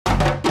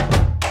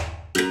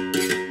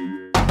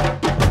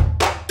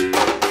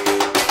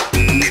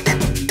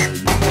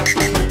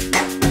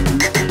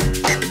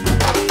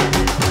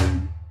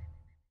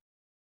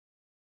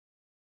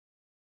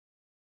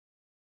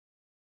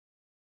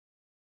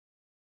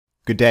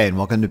Good day and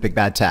welcome to Big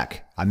Bad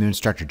Tech. I'm your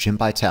instructor Jim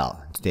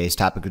Pytel. Today's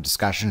topic of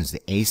discussion is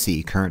the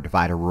AC current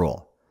divider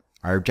rule.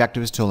 Our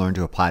objective is to learn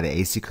to apply the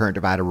AC current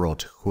divider rule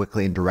to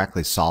quickly and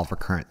directly solve for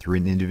current through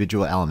an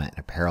individual element in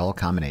a parallel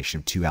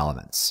combination of two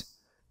elements.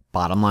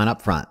 Bottom line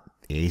up front,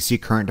 the AC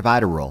current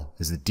divider rule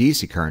is the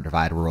DC current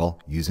divider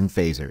rule using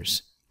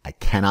phasors. I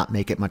cannot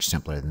make it much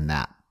simpler than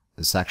that.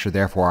 This lecture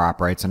therefore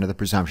operates under the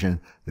presumption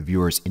the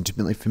viewer is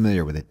intimately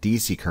familiar with the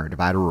DC current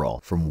divider rule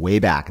from way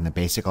back in the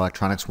Basic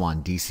Electronics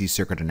 1 DC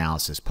Circuit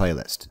Analysis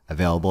playlist,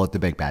 available at the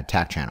Big Bad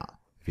Tech channel.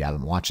 If you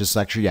haven't watched this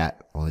lecture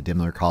yet, or only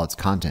dimly recall its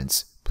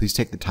contents, please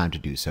take the time to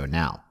do so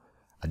now.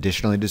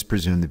 Additionally, it is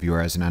presumed the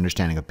viewer has an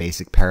understanding of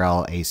basic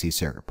parallel AC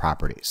circuit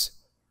properties.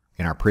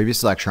 In our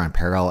previous lecture on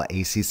parallel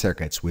AC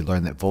circuits, we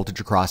learned that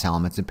voltage across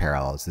elements in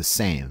parallel is the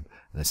same,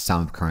 and the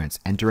sum of currents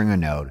entering a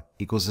node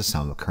equals the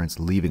sum of currents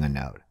leaving a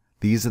node.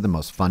 These are the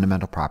most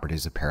fundamental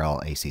properties of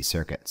parallel AC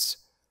circuits.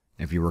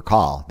 If you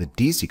recall, the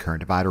DC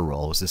current divider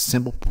rule was a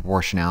simple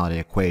proportionality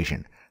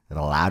equation that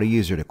allowed a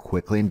user to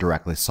quickly and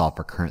directly solve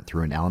for current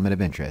through an element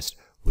of interest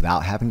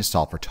without having to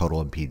solve for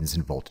total impedance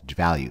and voltage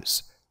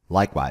values.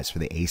 Likewise for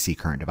the AC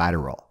current divider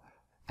rule.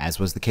 As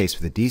was the case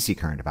for the DC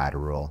current divider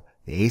rule,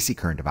 the AC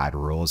current divider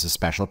rule is a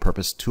special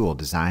purpose tool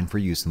designed for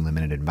use in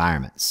limited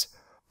environments.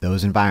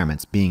 Those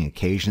environments being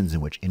occasions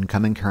in which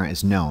incoming current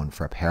is known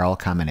for a parallel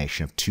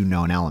combination of two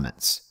known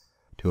elements.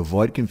 To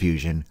avoid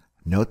confusion,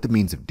 note the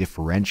means of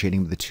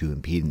differentiating the two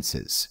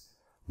impedances.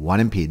 One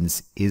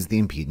impedance is the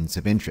impedance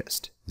of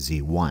interest,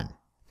 Z1.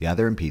 The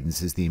other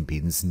impedance is the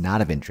impedance not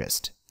of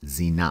interest,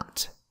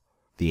 Z0.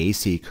 The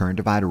AC current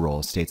divider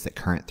rule states that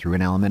current through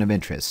an element of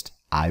interest,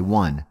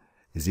 I1,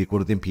 is equal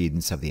to the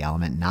impedance of the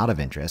element not of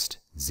interest,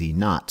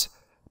 Z0,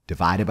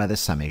 divided by the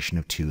summation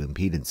of two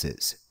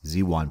impedances,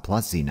 Z1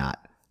 plus Z0,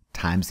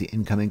 times the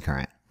incoming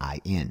current,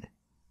 In.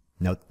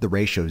 Note that the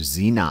ratio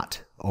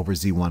Z0 over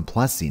Z1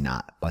 plus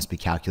Z0 must be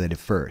calculated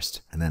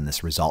first, and then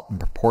this resultant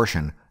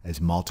proportion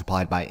is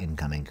multiplied by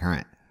incoming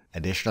current.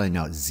 Additionally,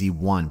 note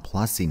Z1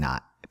 plus Z0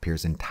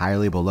 appears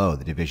entirely below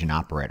the division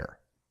operator.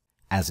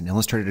 As an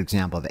illustrated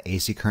example of the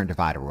AC current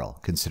divider rule,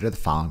 consider the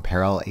following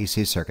parallel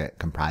AC circuit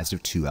comprised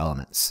of two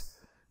elements.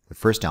 The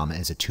first element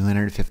is a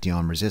 250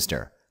 ohm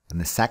resistor, and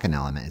the second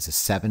element is a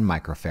 7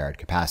 microfarad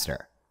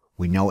capacitor.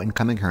 We know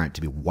incoming current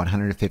to be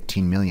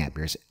 115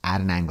 milliamperes at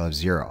an angle of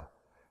 0.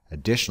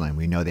 Additionally,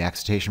 we know the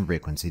excitation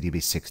frequency to be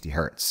 60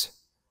 Hz.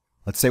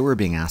 Let's say we're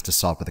being asked to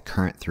solve for the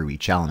current through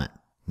each element.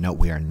 Note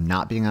we are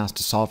not being asked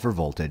to solve for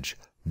voltage,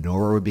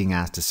 nor are we being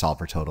asked to solve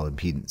for total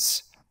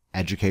impedance.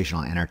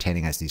 Educational and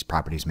entertaining as these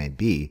properties may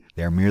be,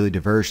 they are merely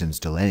diversions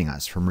delaying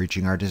us from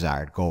reaching our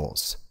desired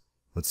goals.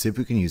 Let's see if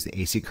we can use the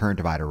AC current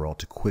divider rule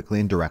to quickly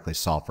and directly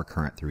solve for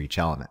current through each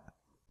element.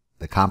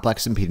 The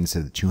complex impedance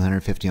of the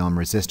 250 ohm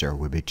resistor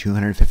would be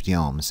 250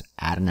 ohms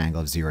at an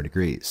angle of 0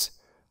 degrees.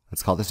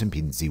 Let's call this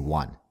impedance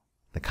Z1.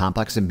 The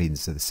complex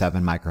impedance of the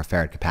 7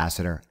 microfarad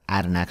capacitor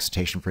at an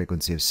excitation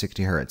frequency of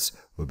 60 Hz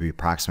would be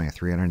approximately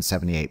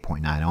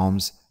 378.9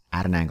 ohms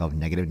at an angle of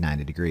negative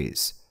 90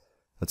 degrees.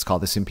 Let's call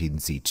this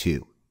impedance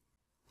Z2.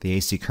 The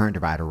AC current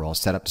divider rule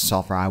set up to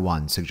solve for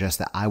I1 suggests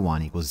that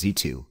I1 equals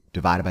Z2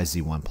 divided by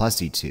Z1 plus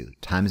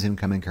Z2 times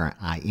incoming current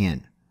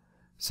In.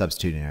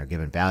 Substituting our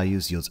given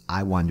values yields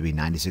I1 to be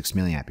 96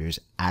 milliamperes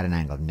at an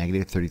angle of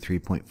negative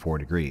 33.4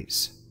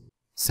 degrees.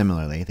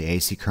 Similarly, the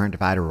AC current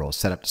divider rule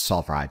set up to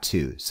solve for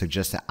I2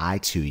 suggests that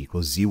I2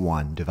 equals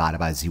Z1 divided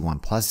by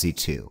Z1 plus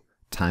Z2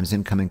 times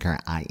incoming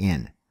current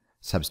In.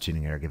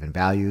 Substituting our given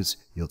values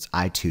yields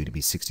I2 to be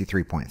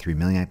 63.3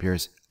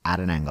 milliamperes at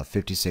an angle of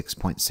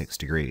 56.6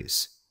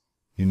 degrees.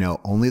 You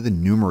know only the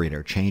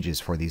numerator changes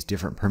for these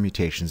different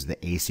permutations of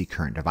the AC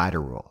current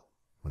divider rule.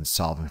 When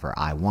solving for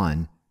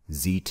I1,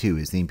 Z2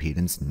 is the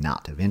impedance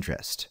not of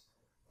interest,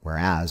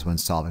 whereas when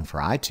solving for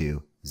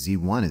I2,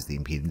 Z1 is the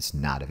impedance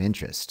not of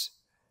interest.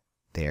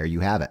 There you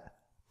have it.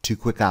 Two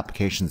quick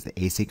applications of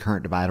the AC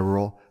current divider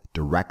rule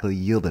directly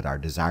yielded our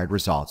desired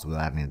results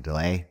without any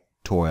delay,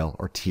 toil,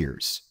 or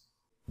tears.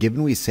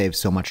 Given we save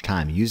so much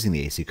time using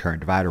the AC current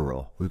divider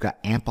rule, we've got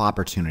ample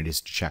opportunities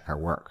to check our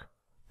work.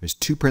 There's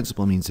two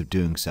principal means of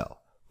doing so,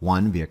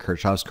 one via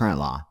Kirchhoff's current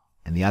law,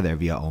 and the other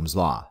via Ohm's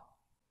law.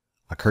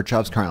 A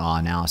Kirchhoff's current law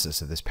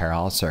analysis of this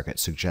parallel circuit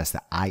suggests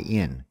that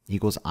In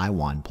equals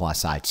I1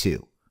 plus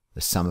I2.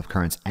 The sum of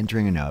currents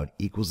entering a node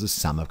equals the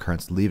sum of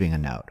currents leaving a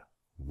node.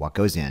 What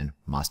goes in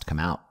must come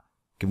out.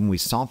 Given we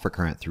solve for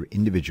current through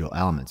individual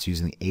elements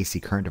using the AC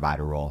current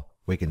divider rule,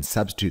 we can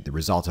substitute the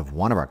results of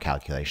one of our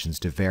calculations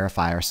to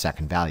verify our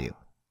second value.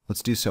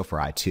 Let's do so for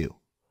I2.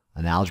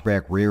 An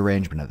algebraic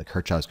rearrangement of the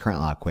Kirchhoff's current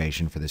law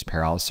equation for this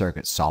parallel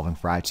circuit solving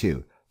for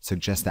I2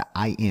 suggests that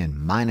In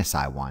minus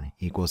I1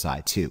 equals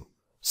I2.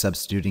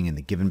 Substituting in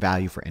the given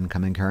value for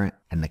incoming current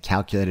and the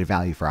calculated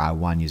value for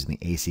I1 using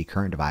the AC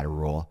current divider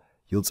rule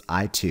yields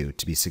I2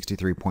 to be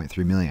 63.3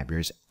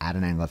 milliamperes at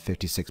an angle of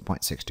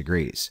 56.6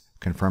 degrees,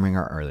 confirming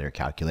our earlier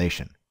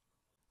calculation.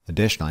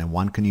 Additionally,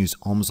 one can use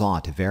Ohm's law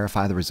to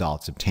verify the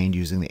results obtained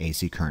using the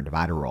AC current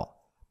divider rule.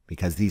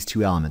 Because these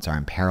two elements are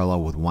in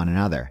parallel with one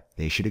another,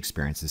 they should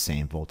experience the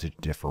same voltage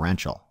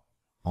differential.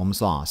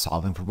 Ohm's law,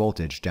 solving for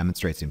voltage,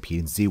 demonstrates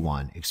impedance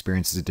Z1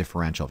 experiences a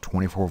differential of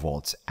 24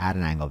 volts at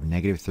an angle of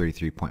negative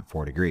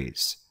 33.4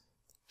 degrees.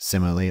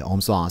 Similarly,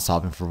 Ohm's law,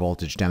 solving for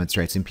voltage,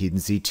 demonstrates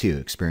impedance Z2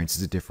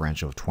 experiences a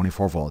differential of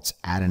 24 volts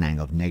at an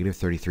angle of negative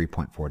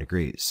 33.4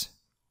 degrees.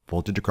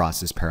 Voltage across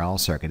this parallel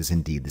circuit is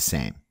indeed the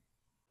same.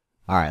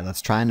 Alright,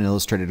 let's try an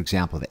illustrated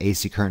example of the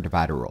AC current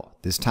divider rule,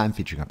 this time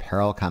featuring a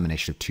parallel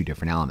combination of two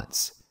different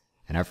elements.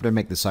 In an effort to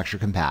make this lecture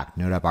compact,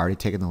 note I've already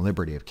taken the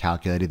liberty of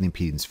calculating the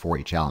impedance for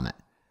each element.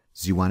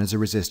 Z1 is a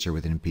resistor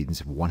with an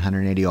impedance of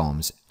 180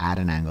 ohms at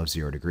an angle of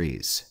 0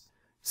 degrees.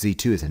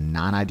 Z2 is a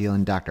non-ideal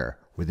inductor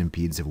with an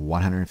impedance of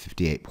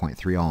 158.3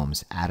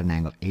 ohms at an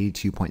angle of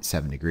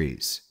 82.7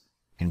 degrees.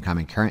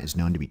 Incoming current is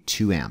known to be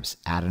 2 amps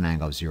at an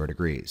angle of 0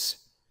 degrees.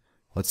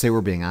 Let's say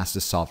we're being asked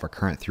to solve for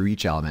current through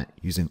each element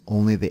using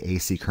only the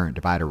AC current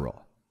divider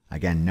rule.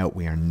 Again, note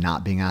we are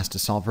not being asked to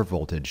solve for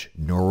voltage,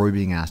 nor are we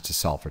being asked to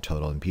solve for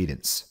total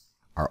impedance.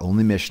 Our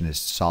only mission is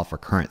to solve for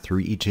current through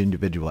each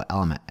individual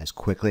element as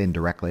quickly and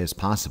directly as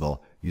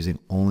possible using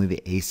only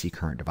the AC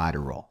current divider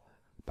rule.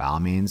 By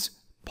all means,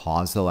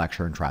 pause the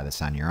lecture and try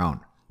this on your own.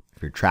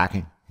 If you're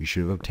tracking, you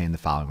should have obtained the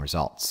following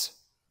results.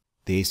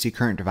 The AC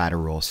current divider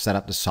rule set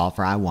up to solve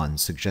for I1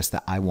 suggests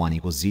that I1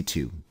 equals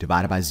Z2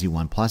 divided by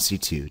Z1 plus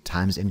Z2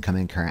 times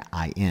incoming current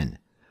IN.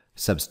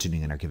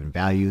 Substituting in our given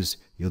values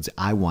yields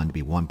I1 to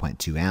be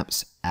 1.2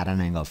 amps at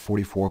an angle of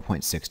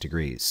 44.6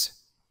 degrees.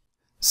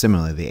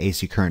 Similarly, the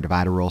AC current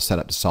divider rule set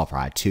up to solve for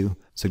I2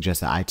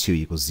 suggests that I2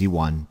 equals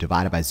Z1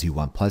 divided by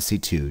Z1 plus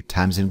Z2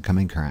 times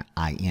incoming current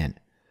IN.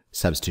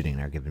 Substituting in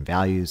our given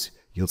values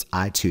yields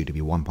I2 to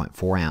be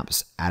 1.4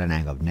 amps at an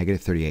angle of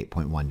negative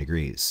 38.1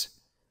 degrees.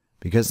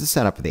 Because the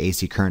setup for the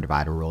AC current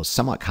divider rule is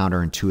somewhat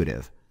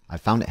counterintuitive, I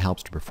found it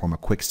helps to perform a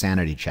quick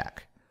sanity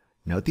check.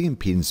 Note the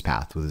impedance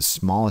path with the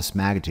smallest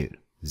magnitude,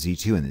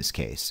 Z2 in this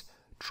case,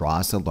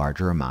 draws the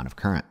larger amount of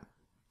current.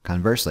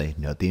 Conversely,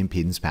 note the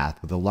impedance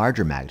path with a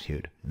larger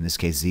magnitude, in this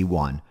case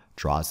Z1,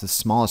 draws the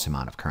smallest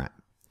amount of current.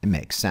 It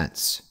makes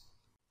sense.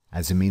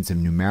 As a means of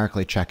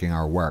numerically checking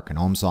our work, an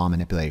Ohm's law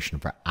manipulation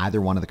for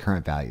either one of the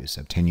current values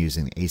obtained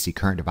using the AC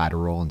current divider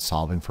rule and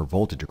solving for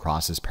voltage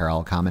across this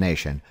parallel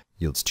combination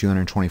yields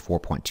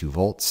 224.2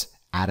 volts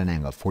at an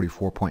angle of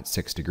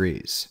 44.6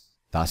 degrees,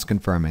 thus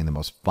confirming the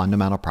most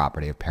fundamental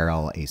property of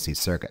parallel AC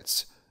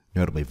circuits.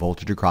 Notably,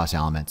 voltage across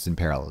elements in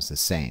parallel is the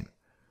same.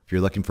 If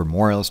you're looking for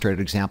more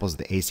illustrated examples of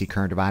the AC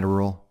current divider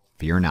rule,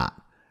 fear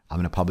not. I'm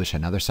going to publish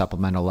another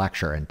supplemental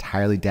lecture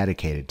entirely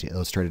dedicated to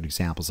illustrated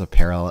examples of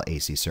parallel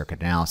AC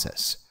circuit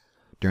analysis.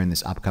 During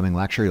this upcoming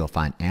lecture, you'll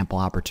find ample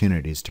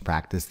opportunities to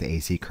practice the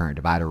AC current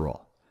divider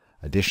rule.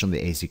 Additionally,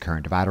 the AC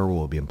current divider rule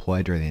will be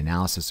employed during the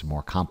analysis of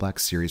more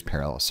complex series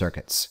parallel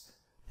circuits.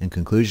 In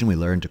conclusion, we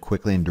learned to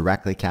quickly and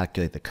directly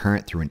calculate the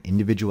current through an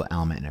individual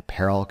element in a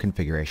parallel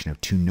configuration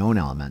of two known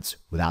elements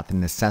without the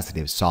necessity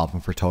of solving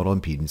for total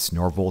impedance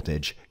nor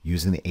voltage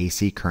using the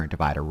AC current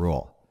divider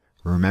rule.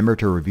 Remember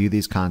to review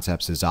these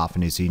concepts as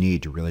often as you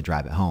need to really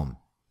drive it home.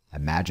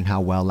 Imagine how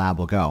well lab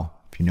will go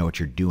if you know what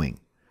you're doing.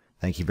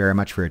 Thank you very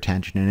much for your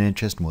attention and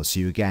interest, and we'll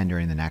see you again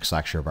during the next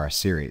lecture of our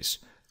series.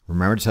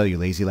 Remember to tell your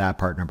Lazy Lab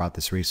partner about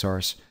this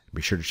resource.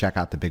 Be sure to check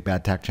out the Big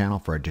Bad Tech channel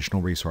for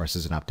additional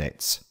resources and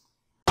updates.